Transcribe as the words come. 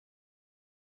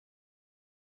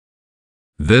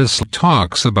This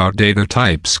talks about data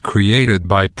types created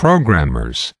by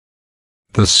programmers.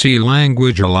 The C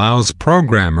language allows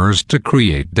programmers to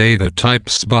create data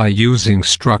types by using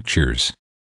structures.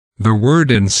 The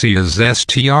word in C is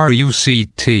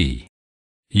struct.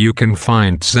 You can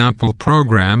find sample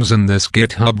programs in this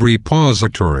GitHub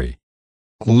repository.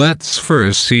 Let's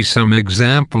first see some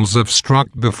examples of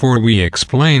struct before we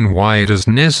explain why it is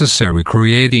necessary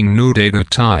creating new data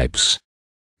types.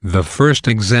 The first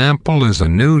example is a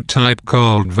new type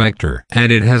called vector,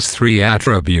 and it has three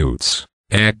attributes,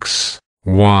 x,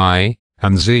 y,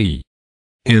 and z.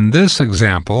 In this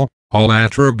example, all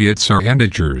attributes are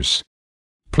integers.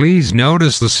 Please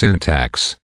notice the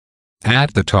syntax.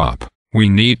 At the top, we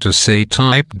need to say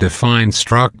type define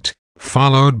struct,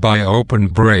 followed by open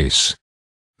brace.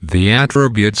 The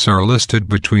attributes are listed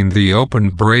between the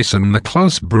open brace and the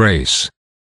close brace.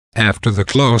 After the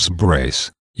close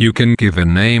brace, you can give a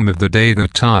name of the data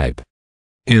type.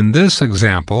 In this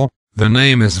example, the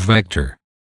name is vector.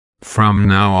 From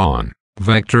now on,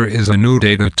 vector is a new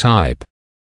data type.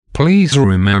 Please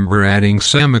remember adding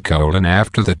semicolon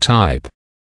after the type.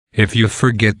 If you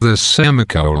forget this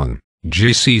semicolon,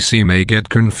 GCC may get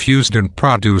confused and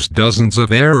produce dozens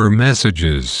of error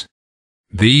messages.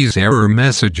 These error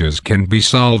messages can be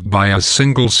solved by a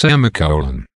single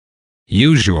semicolon.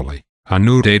 Usually, a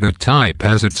new data type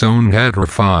has its own header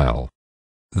file.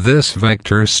 This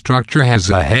vector structure has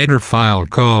a header file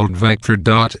called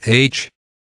vector.h.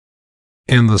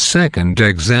 In the second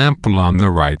example on the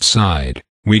right side,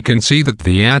 we can see that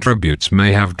the attributes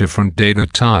may have different data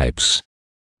types.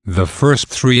 The first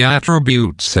three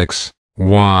attributes x,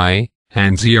 y,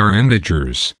 and z are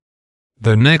integers.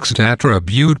 The next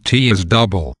attribute t is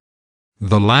double.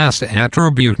 The last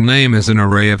attribute name is an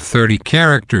array of 30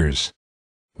 characters.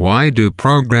 Why do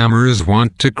programmers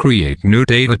want to create new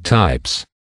data types?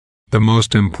 The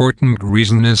most important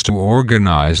reason is to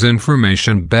organize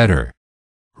information better.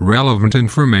 Relevant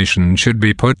information should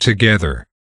be put together.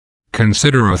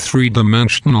 Consider a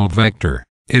three-dimensional vector.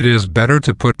 It is better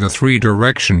to put the three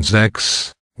directions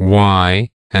x, y,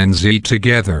 and z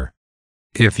together.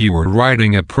 If you are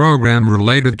writing a program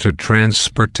related to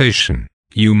transportation,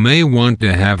 you may want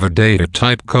to have a data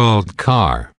type called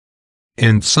car.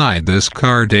 Inside this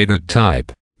car data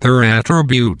type, there are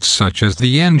attributes such as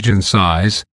the engine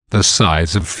size, the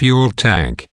size of fuel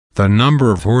tank, the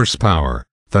number of horsepower,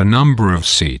 the number of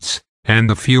seats, and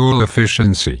the fuel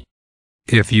efficiency.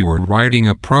 If you are writing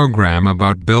a program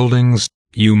about buildings,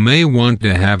 you may want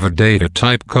to have a data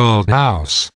type called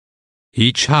house.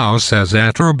 Each house has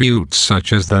attributes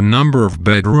such as the number of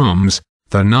bedrooms,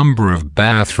 the number of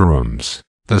bathrooms,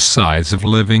 the size of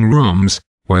living rooms,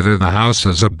 whether the house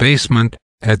has a basement,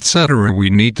 etc. We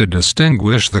need to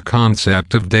distinguish the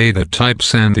concept of data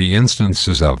types and the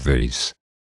instances of these.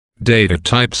 Data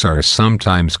types are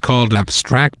sometimes called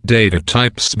abstract data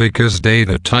types because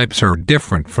data types are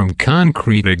different from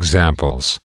concrete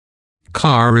examples.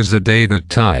 Car is a data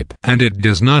type, and it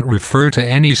does not refer to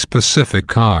any specific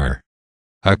car.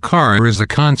 A car is a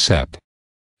concept.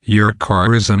 Your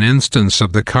car is an instance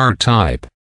of the car type.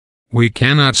 We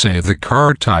cannot say the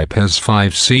car type has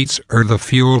 5 seats or the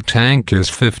fuel tank is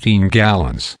 15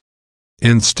 gallons.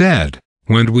 Instead,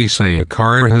 when we say a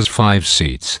car has 5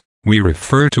 seats, we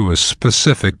refer to a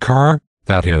specific car,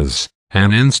 that is,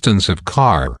 an instance of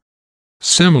car.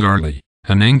 Similarly,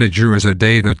 an integer is a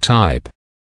data type.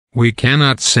 We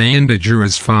cannot say integer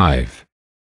is 5.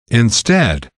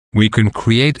 Instead, we can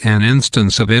create an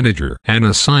instance of integer and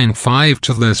assign 5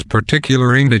 to this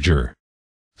particular integer.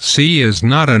 C is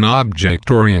not an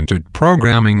object-oriented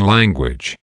programming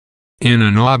language. In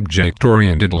an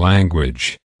object-oriented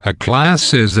language, a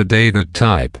class is a data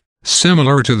type,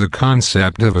 similar to the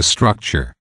concept of a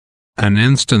structure. An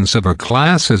instance of a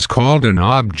class is called an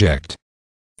object.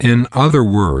 In other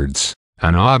words,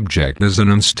 an object is an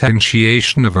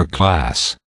instantiation of a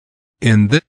class. In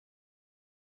this,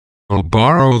 we'll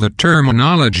borrow the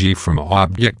terminology from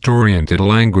object-oriented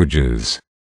languages.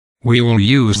 We will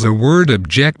use the word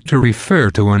object to refer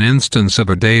to an instance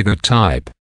of a data type.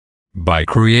 By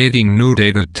creating new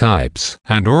data types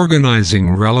and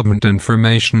organizing relevant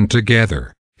information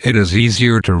together, it is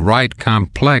easier to write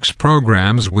complex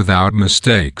programs without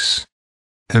mistakes.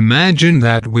 Imagine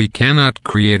that we cannot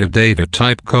create a data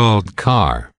type called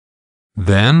car.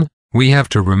 Then, we have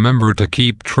to remember to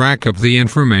keep track of the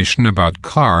information about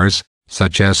cars,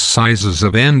 such as sizes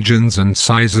of engines and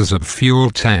sizes of fuel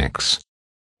tanks.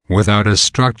 Without a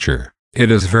structure,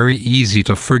 it is very easy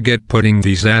to forget putting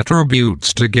these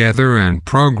attributes together and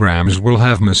programs will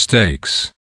have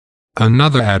mistakes.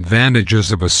 Another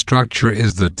advantages of a structure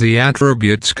is that the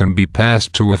attributes can be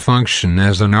passed to a function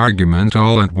as an argument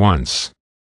all at once.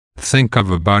 Think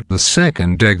of about the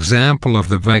second example of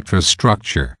the vector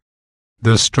structure.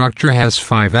 The structure has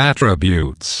 5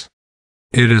 attributes.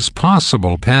 It is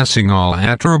possible passing all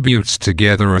attributes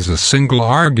together as a single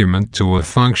argument to a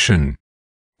function.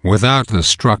 Without the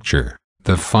structure,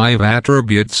 the 5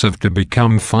 attributes have to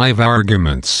become 5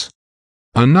 arguments.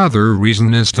 Another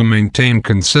reason is to maintain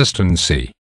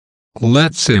consistency.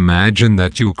 Let's imagine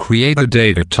that you create a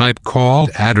data type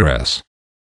called address.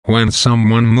 When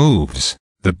someone moves,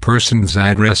 the person's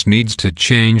address needs to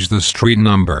change the street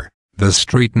number, the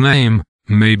street name,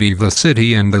 maybe the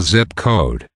city and the zip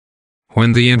code.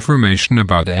 When the information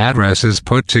about address is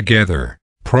put together,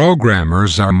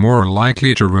 programmers are more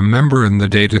likely to remember and the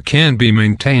data can be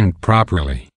maintained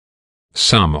properly.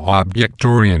 Some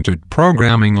object-oriented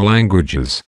programming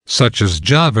languages, such as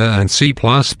Java and C++,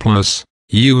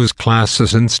 use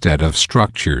classes instead of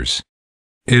structures.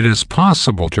 It is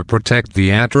possible to protect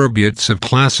the attributes of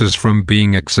classes from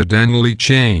being accidentally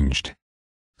changed.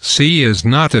 C is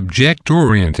not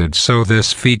object-oriented, so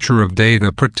this feature of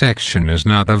data protection is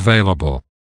not available.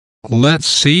 Let's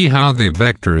see how the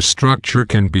vector structure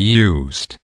can be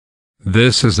used.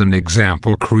 This is an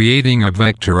example creating a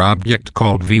vector object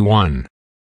called v1.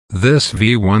 This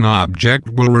v1 object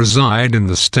will reside in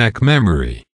the stack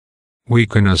memory. We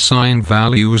can assign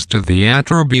values to the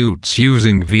attributes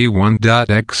using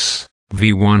v1.x,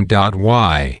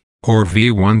 v1.y, or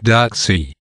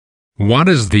v1.c. What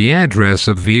is the address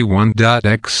of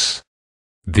v1.x?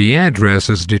 The address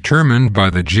is determined by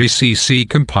the GCC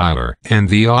compiler and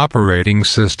the operating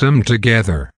system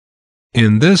together.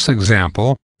 In this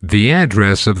example, the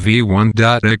address of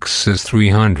v1.x is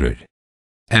 300.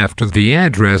 After the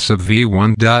address of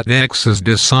v1.x is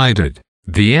decided,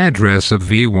 the address of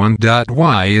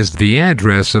v1.y is the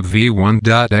address of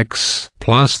v1.x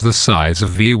plus the size of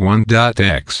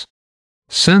v1.x.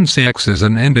 Since x is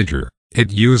an integer,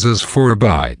 it uses 4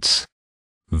 bytes.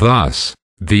 Thus,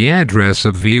 the address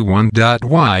of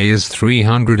v1.y is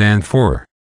 304.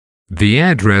 The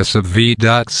address of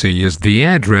v.c is the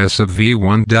address of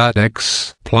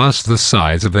v1.x plus the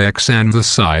size of x and the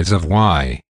size of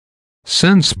y.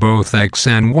 Since both x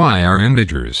and y are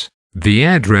integers, the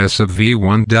address of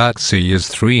v1.c is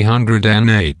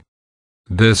 308.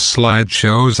 This slide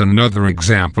shows another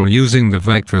example using the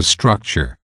vector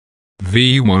structure.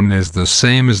 v1 is the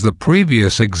same as the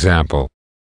previous example.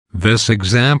 This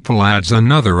example adds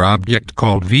another object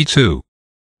called v2.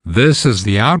 This is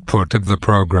the output of the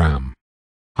program.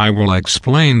 I will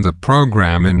explain the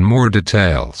program in more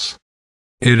details.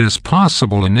 It is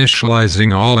possible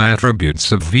initializing all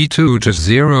attributes of v2 to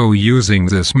 0 using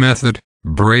this method,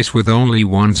 brace with only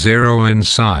one 0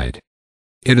 inside.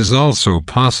 It is also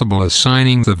possible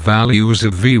assigning the values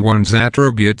of v1's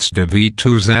attributes to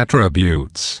v2's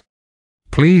attributes.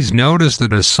 Please notice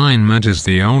that assignment is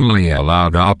the only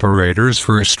allowed operators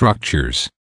for structures.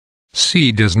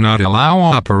 C does not allow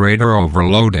operator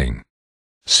overloading.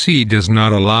 C does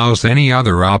not allow any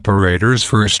other operators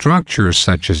for structures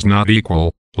such as not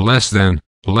equal, less than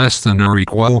or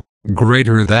equal,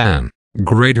 greater than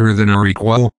or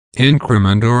equal,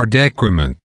 increment or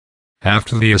decrement.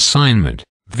 After the assignment,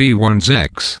 v1's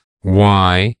x,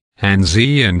 y, and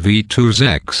z and v2's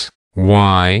x,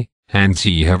 y, and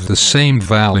z have the same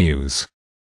values.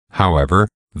 However,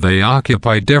 they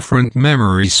occupy different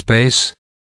memory space.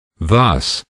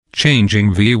 Thus,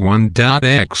 changing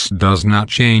v1.x does not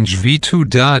change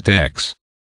v2.x.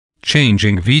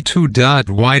 Changing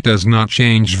v2.y does not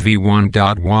change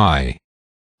v1.y.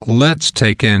 Let's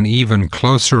take an even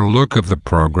closer look of the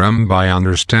program by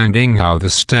understanding how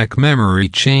the stack memory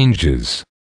changes.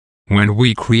 When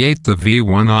we create the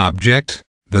v1 object,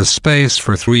 the space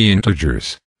for 3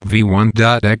 integers,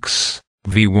 v1.x,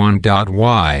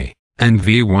 v1.y, and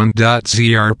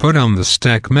v1.z are put on the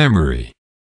stack memory.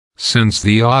 Since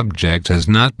the object has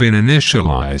not been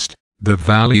initialized, the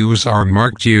values are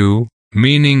marked U,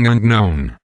 meaning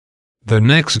unknown. The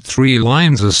next 3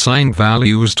 lines assign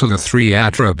values to the 3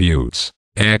 attributes,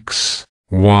 x,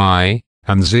 y,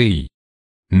 and z.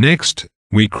 Next,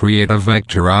 we create a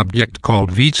vector object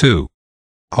called v2.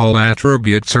 All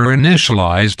attributes are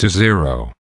initialized to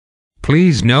 0.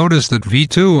 Please notice that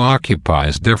v2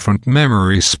 occupies different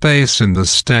memory space in the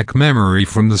stack memory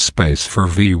from the space for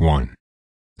v1.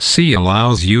 C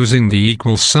allows using the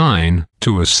equal sign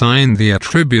to assign the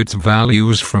attributes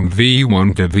values from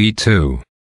v1 to v2.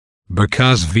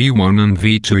 Because v1 and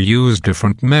v2 use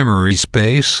different memory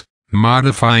space,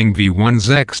 modifying v1's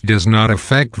x does not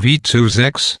affect v2's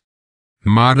x.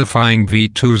 Modifying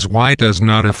v2's y does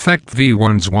not affect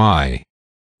v1's y.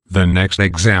 The next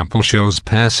example shows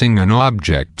passing an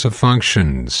object to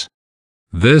functions.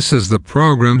 This is the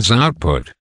program's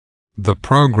output. The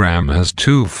program has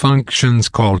two functions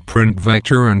called print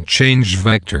vector and change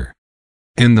vector.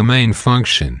 In the main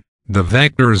function, the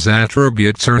vector's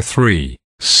attributes are 3,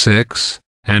 6,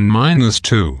 and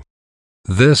 -2.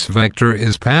 This vector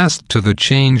is passed to the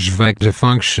change vector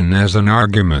function as an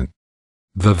argument.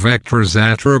 The vector's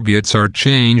attributes are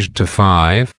changed to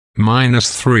 5,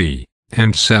 -3,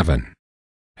 and 7.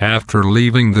 After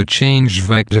leaving the change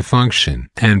vector function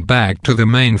and back to the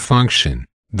main function,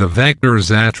 the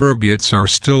vector's attributes are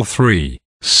still 3,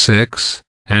 6,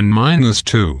 and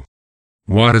 -2.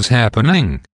 What is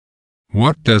happening?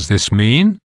 What does this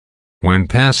mean? When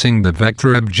passing the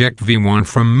vector object v1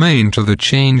 from main to the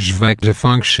change vector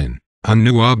function, a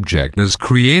new object is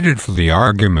created for the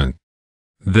argument.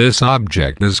 This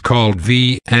object is called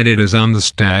v and it is on the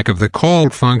stack of the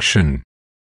called function.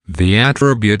 The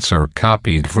attributes are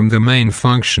copied from the main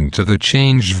function to the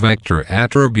change vector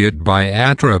attribute by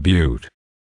attribute.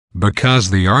 Because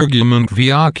the argument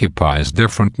v occupies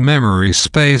different memory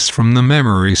space from the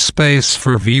memory space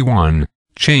for v1,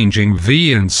 changing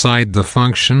v inside the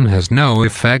function has no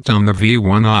effect on the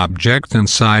v1 object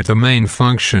inside the main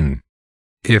function.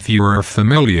 If you are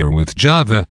familiar with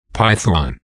Java,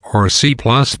 Python, or C++,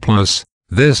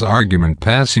 this argument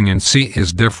passing in C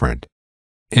is different.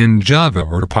 In Java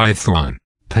or Python,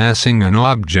 passing an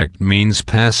object means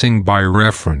passing by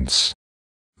reference.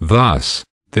 Thus,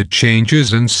 the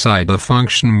changes inside the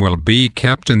function will be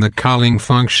kept in the calling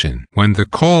function when the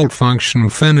called function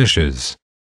finishes.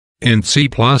 In C++,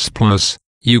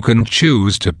 you can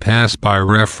choose to pass by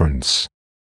reference.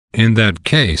 In that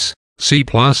case, C++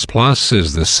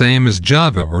 is the same as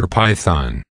Java or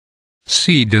Python.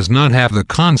 C does not have the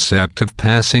concept of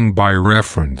passing by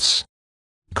reference.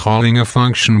 Calling a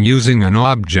function using an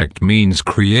object means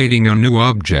creating a new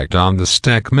object on the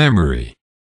stack memory.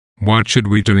 What should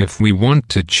we do if we want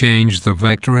to change the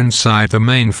vector inside the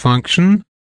main function?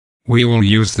 We will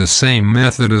use the same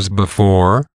method as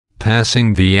before,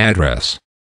 passing the address.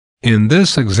 In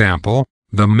this example,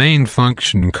 the main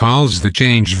function calls the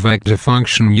change vector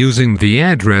function using the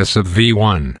address of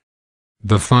v1.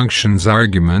 The function's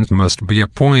argument must be a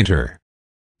pointer.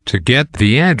 To get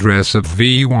the address of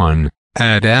v1,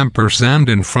 add ampersand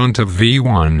in front of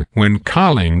v1 when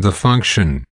calling the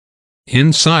function.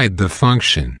 Inside the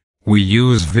function, we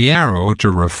use v-arrow to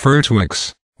refer to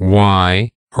x, y,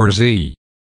 or z.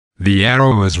 The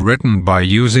arrow is written by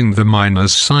using the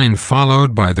minus sign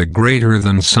followed by the greater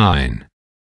than sign.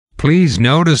 Please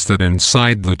notice that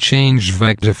inside the change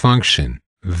vector function,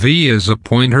 v is a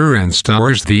pointer and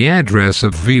stores the address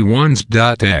of v1's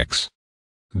 .x.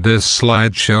 This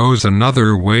slide shows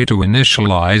another way to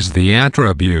initialize the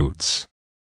attributes.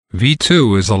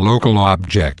 v2 is a local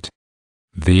object.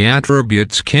 The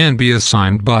attributes can be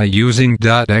assigned by using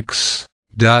 .x,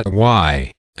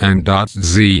 .y, and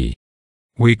 .z.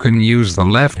 We can use the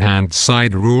left-hand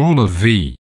side rule of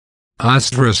v.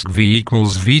 *v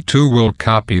equals v2 will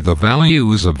copy the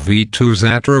values of v2's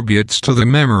attributes to the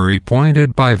memory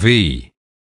pointed by v.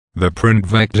 The print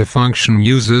vector function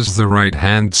uses the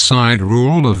right-hand side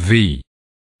rule of v.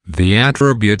 The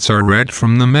attributes are read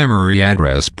from the memory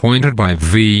address pointed by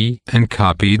v and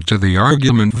copied to the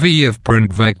argument v of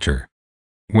print vector.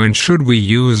 When should we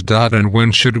use dot and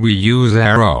when should we use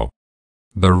arrow?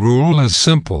 The rule is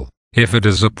simple. If it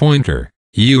is a pointer,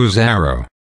 use arrow.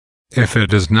 If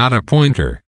it is not a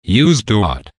pointer, use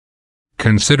dot.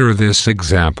 Consider this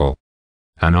example.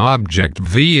 An object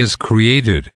v is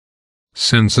created.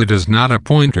 Since it is not a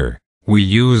pointer, we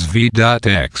use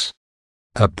v.x.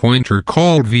 A pointer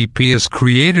called vp is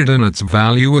created and its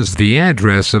value is the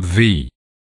address of v.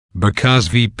 Because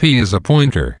vp is a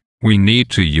pointer, we need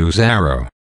to use arrow.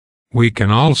 We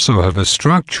can also have a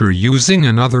structure using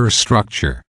another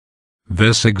structure.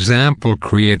 This example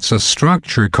creates a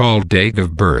structure called date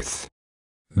of birth.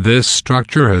 This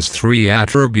structure has 3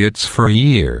 attributes for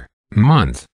year,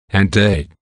 month, and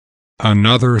date.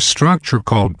 Another structure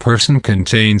called person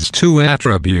contains 2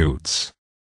 attributes.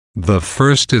 The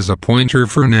first is a pointer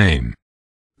for name.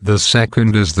 The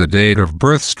second is the date of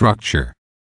birth structure.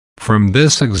 From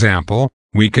this example,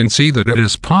 we can see that it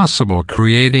is possible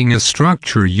creating a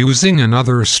structure using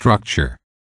another structure.